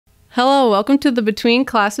Hello, welcome to the Between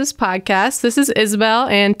Classes podcast. This is Isabel,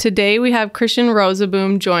 and today we have Christian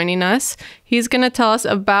Rozeboom joining us. He's going to tell us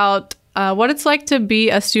about what it's like to be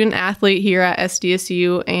a student athlete here at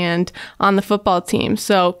SDSU and on the football team.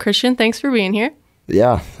 So, Christian, thanks for being here.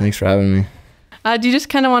 Yeah, thanks for having me. Do you just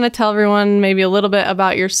kind of want to tell everyone maybe a little bit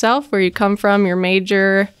about yourself, where you come from, your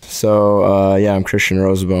major? So, I'm Christian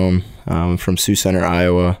Rozeboom. I'm from Sioux Center,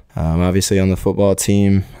 Iowa. I'm obviously on the football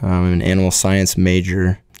team. I'm an animal science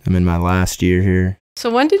major. I'm in my last year here. So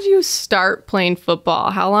when did you start playing football?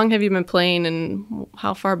 How long have you been playing, and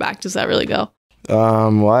how far back does that really go?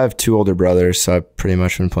 Well, I have two older brothers, so I've pretty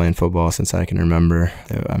much been playing football since I can remember.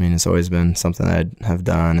 I mean, it's always been something I have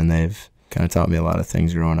done, and they've kind of taught me a lot of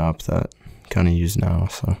things growing up that I kind of use now.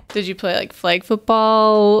 So, did you play like flag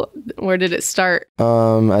football? Where did it start?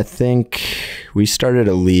 I think we started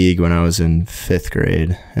a league when I was in 5th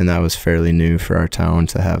grade, and that was fairly new for our town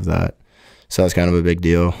to have that. So that was kind of a big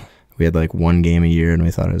deal. We had like one game a year, and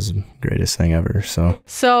we thought it was the greatest thing ever.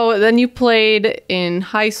 So then you played in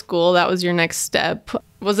high school. That was your next step.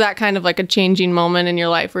 Was that kind of like a changing moment in your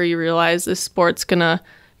life where you realized this sport's going to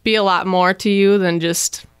be a lot more to you than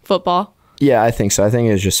just football? Yeah, I think so. I think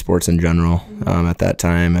it was just sports in general at that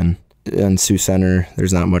time. And in Sioux Center,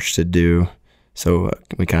 there's not much to do. So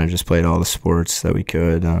we kind of just played all the sports that we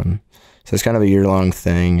could. So it's kind of a year-long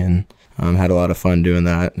thing, and had a lot of fun doing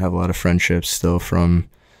that. Have a lot of friendships still from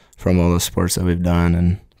all the sports that we've done.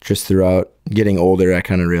 And just throughout getting older, I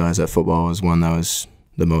kind of realized that football was one that was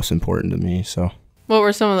the most important to me. So, what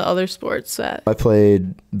were some of the other sports that? I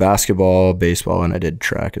played basketball, baseball, and I did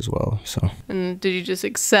track as well. So. And did you just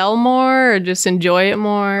excel more, or just enjoy it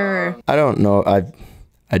more? I don't know.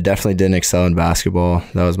 I definitely didn't excel in basketball.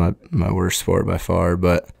 That was my worst sport by far.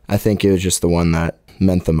 But I think it was just the one that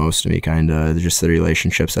meant the most to me, kind of. Just the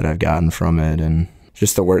relationships that I've gotten from it and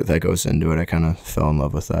just the work that goes into it. I kind of fell in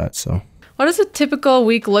love with that. So, what does a typical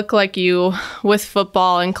week look like you with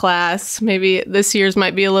football in class? Maybe this year's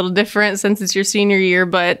might be a little different since it's your senior year,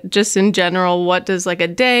 but just in general, what does like a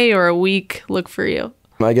day or a week look for you?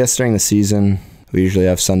 I guess during the season, we usually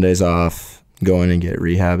have Sundays off, go in and get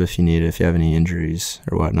rehab if you need it, if you have any injuries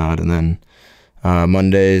or whatnot. And then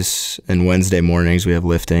Mondays and Wednesday mornings, we have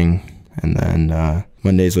lifting. And then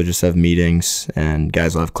Mondays we'll just have meetings, and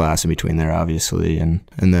guys will have class in between there, obviously. And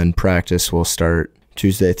then practice will start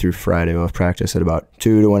Tuesday through Friday. We'll have practice at about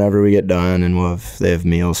 2 to whenever we get done, and they have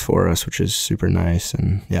meals for us, which is super nice.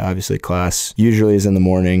 And yeah, obviously class usually is in the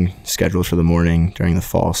morning, scheduled for the morning during the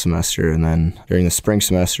fall semester. And then during the spring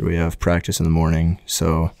semester, we have practice in the morning.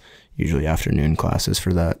 So usually afternoon classes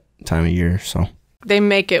for that time of year. So. They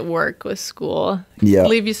make it work with school. Yeah.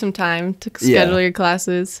 Leave you some time to schedule your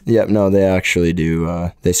classes. Yep, no, they actually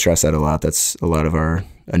do. They stress that a lot. That's a lot of our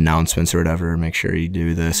announcements or whatever. Make sure you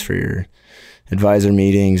do this for your advisor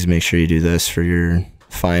meetings. Make sure you do this for your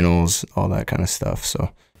finals, all that kind of stuff.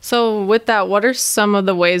 So with that, what are some of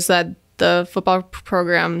the ways that the football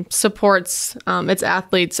program supports its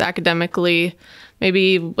athletes academically?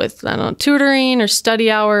 Maybe with, I don't know, tutoring or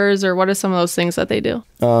study hours, or what are some of those things that they do?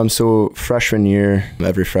 So freshman year,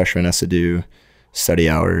 every freshman has to do study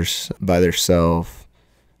hours by themselves.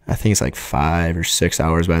 I think it's like 5 or 6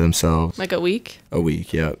 hours by themselves. Like a week? A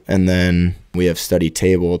week, yeah. And then we have study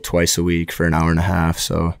table twice a week for an hour and a half.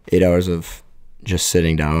 So 8 hours of just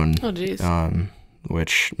sitting down. Oh, geez.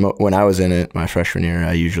 Which when I was in it, my freshman year,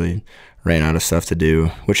 I usually ran out of stuff to do,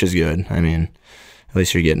 which is good. I mean, at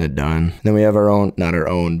least you're getting it done. Then we have our own, not our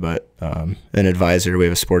own, but an advisor. We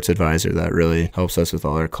have a sports advisor that really helps us with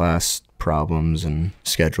all our class problems and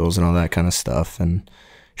schedules and all that kind of stuff. And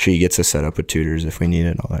she gets us set up with tutors if we need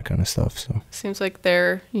it and all that kind of stuff. So seems like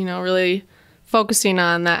they're, really focusing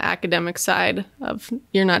on that academic side of,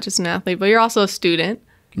 you're not just an athlete, but you're also a student.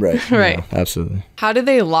 Right. Right. Yeah, absolutely. How do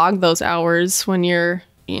they log those hours when you're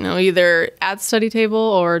either at study table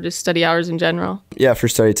or just study hours in general? Yeah, for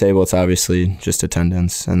study table, it's obviously just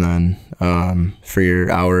attendance. And then for your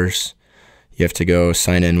hours, you have to go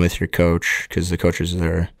sign in with your coach, because the coaches are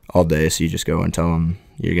there all day. So you just go and tell them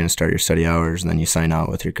you're going to start your study hours, and then you sign out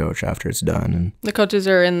with your coach after it's done. And the coaches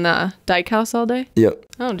are in the dike house all day? Yep.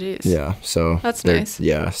 Oh, geez. Yeah. So that's nice.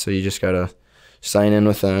 Yeah. So you just got to sign in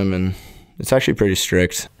with them, and it's actually pretty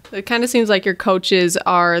strict. It kind of seems like your coaches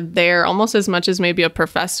are there almost as much as maybe a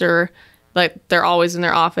professor, like they're always in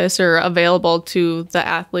their office or available to the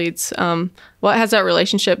athletes. What has that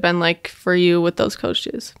relationship been like for you with those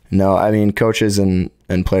coaches? No, I mean, coaches and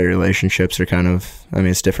player relationships are kind of,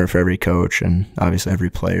 it's different for every coach and obviously every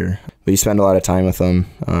player. But you spend a lot of time with them.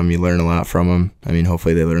 You learn a lot from them.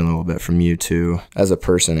 Hopefully they learn a little bit from you too. As a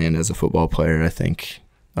person and as a football player, I think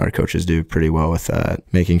our coaches do pretty well with that,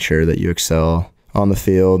 making sure that you excel on the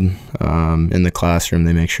field, in the classroom,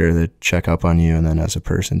 they make sure to check up on you, and then as a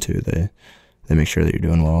person too, they make sure that you're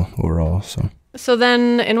doing well overall. So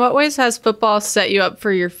then, in what ways has football set you up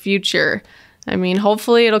for your future? I mean,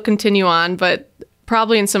 hopefully it'll continue on, but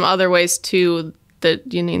probably in some other ways too,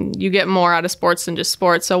 that you get more out of sports than just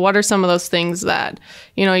sports. So what are some of those things that,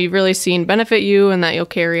 you've really seen benefit you and that you'll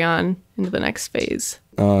carry on into the next phase?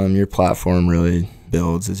 Your platform really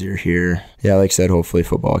builds as you're here. Yeah, like I said, hopefully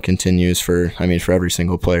football continues for every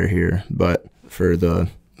single player here, but for the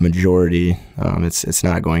majority, it's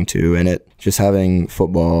not going to. And it just having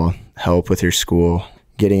football help with your school,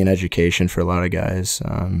 getting an education for a lot of guys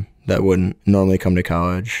that wouldn't normally come to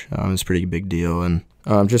college is a pretty big deal. And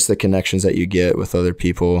just the connections that you get with other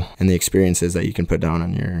people and the experiences that you can put down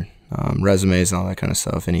on your resumes and all that kind of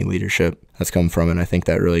stuff, any leadership that's come from it, I think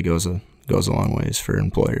that really goes a long ways for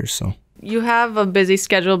employers. So you have a busy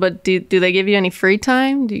schedule, but do they give you any free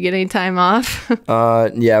time? Do you get any time off?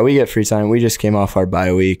 Yeah, we get free time. We just came off our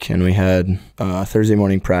bye week, and we had Thursday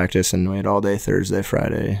morning practice, and we had all day Thursday,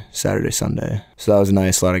 Friday, Saturday, Sunday. So that was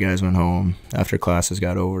nice. A lot of guys went home after classes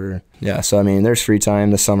got over. Yeah, so there's free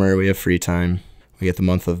time. This summer we have free time. We get the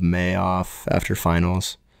month of May off after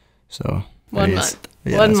finals. So 1 month.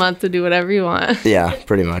 Yeah, 1 month to do whatever you want. Yeah,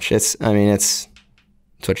 pretty much. It's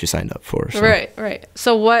what you signed up for. So. Right.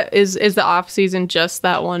 So what is the off season just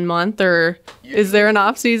that 1 month, or is there an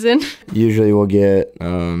off season? Usually we'll get,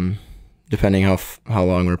 depending how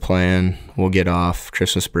long we're playing, we'll get off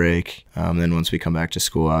Christmas break. Then once we come back to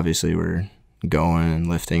school, obviously we're going and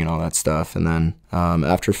lifting and all that stuff. And then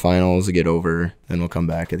after finals get over, then we'll come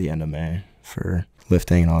back at the end of May for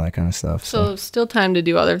lifting and all that kind of stuff. So still time to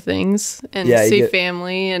do other things and see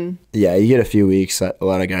family. And yeah, you get a few weeks. A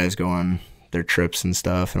lot of guys go on their trips and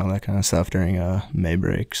stuff and all that kind of stuff during a May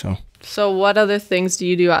break. So what other things do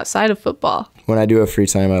you do outside of football? When I do have free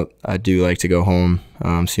time, I do like to go home,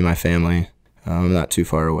 see my family. I'm not too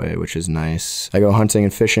far away, which is nice. I go hunting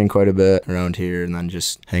and fishing quite a bit around here, and then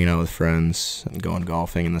just hanging out with friends and going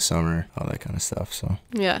golfing in the summer, all that kind of stuff. So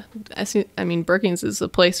yeah, Brookings is the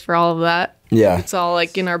place for all of that. Yeah, it's all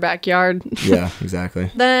like in our backyard. Yeah,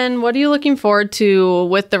 exactly. Then what are you looking forward to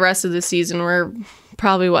with the rest of the season? We're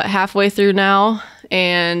probably halfway through now,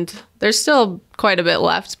 and there's still quite a bit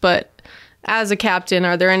left, but as a captain,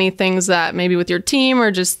 are there any things that maybe with your team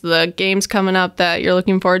or just the games coming up that you're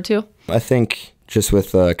looking forward to? I think just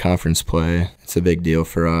with conference play, it's a big deal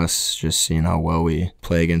for us, just seeing how well we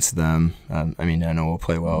play against them. I know we'll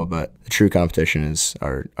play well, but the true competition is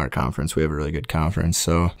our conference. We have a really good conference,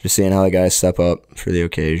 so just seeing how the guys step up for the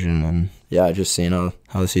occasion, and yeah, just seeing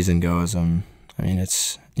how the season goes.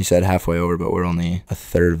 It's, you said halfway over, but we're only a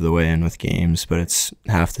third of the way in with games, but it's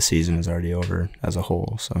half the season is already over as a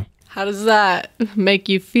whole. So how does that make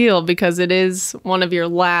you feel? Because it is one of your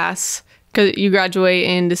last, because you graduate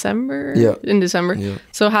in December? Yeah. In December. Yeah.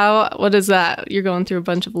 So what is that? You're going through a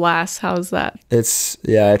bunch of lasts. How is that?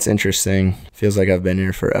 It's interesting. Feels like I've been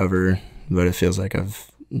here forever, but it feels like I've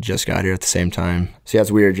just got here at the same time. So yeah, it's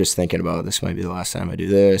weird just thinking about this might be the last time I do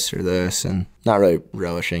this or this, and not really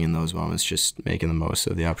relishing in those moments, just making the most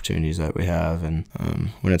of the opportunities that we have. And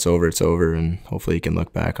when it's over, and hopefully you can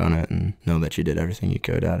look back on it and know that you did everything you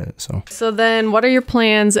could at it. So then what are your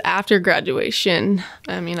plans after graduation?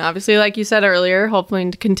 Obviously, like you said earlier,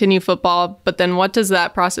 hopefully to continue football, but then what does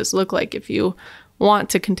that process look like if you want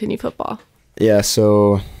to continue football? Yeah,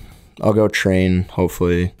 so I'll go train,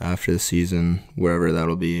 hopefully, after the season, wherever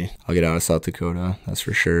that'll be. I'll get out of South Dakota, that's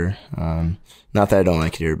for sure. Not that I don't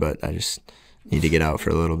like it here, but I just need to get out for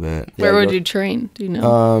a little bit. Where would you train? Do you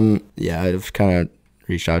know? Yeah, I've kind of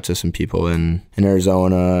reached out to some people in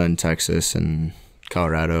Arizona and Texas and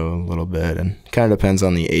Colorado a little bit, and kind of depends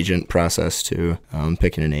on the agent process too.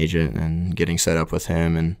 Picking an agent and getting set up with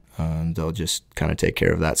him, and they'll just kind of take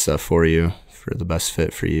care of that stuff for you, for the best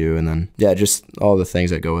fit for you. And then, yeah, just all the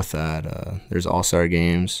things that go with that. There's all-star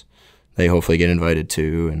games they hopefully get invited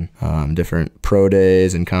to, and different pro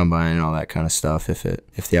days and combine and all that kind of stuff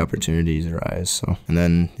if the opportunities arise. So, and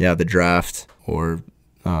then, yeah, the draft or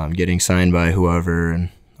getting signed by whoever and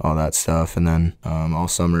all that stuff. And then all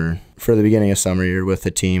summer, for the beginning of summer, you're with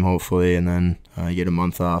the team, hopefully, and then you get a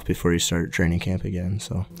month off before you start training camp again.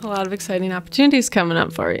 So a lot of exciting opportunities coming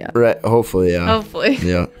up for you. Right, hopefully, yeah. Hopefully.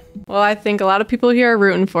 Yeah. Well, I think a lot of people here are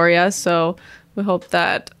rooting for you, so we hope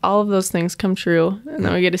that all of those things come true, and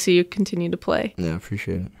then we get to see you continue to play. Yeah,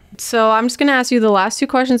 appreciate it. So I'm just going to ask you the last two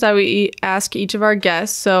questions that we ask each of our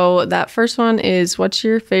guests. So that first one is, what's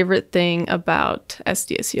your favorite thing about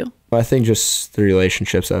SDSU? I think just the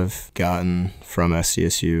relationships I've gotten from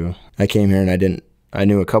SDSU. I came here and I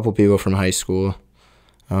knew a couple people from high school,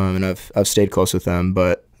 and I've stayed close with them,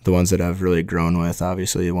 but the ones that I've really grown with,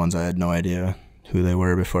 obviously the ones I had no idea who they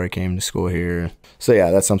were before I came to school here. So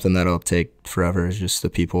yeah, that's something that'll take forever, is just the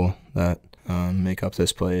people that make up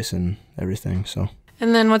this place and everything. So.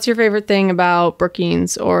 And then what's your favorite thing about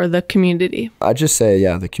Brookings or the community? I'd just say,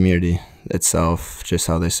 yeah, the community itself, just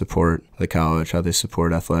how they support the college, how they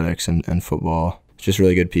support athletics and football. Just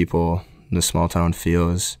really good people. The small town feel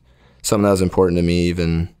is something that was important to me,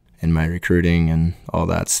 even in my recruiting and all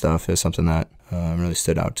that stuff, is something that really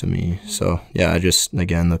stood out to me. So yeah,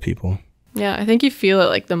 again, the people. Yeah, I think you feel it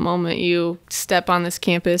like the moment you step on this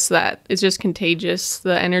campus, that it's just contagious.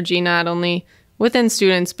 The energy, not only within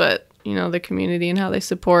students, but, the community and how they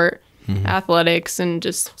support athletics and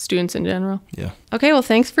just students in general. Yeah. Okay, well,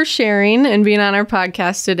 thanks for sharing and being on our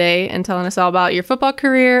podcast today and telling us all about your football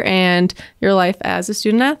career and your life as a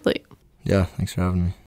student athlete. Yeah, thanks for having me.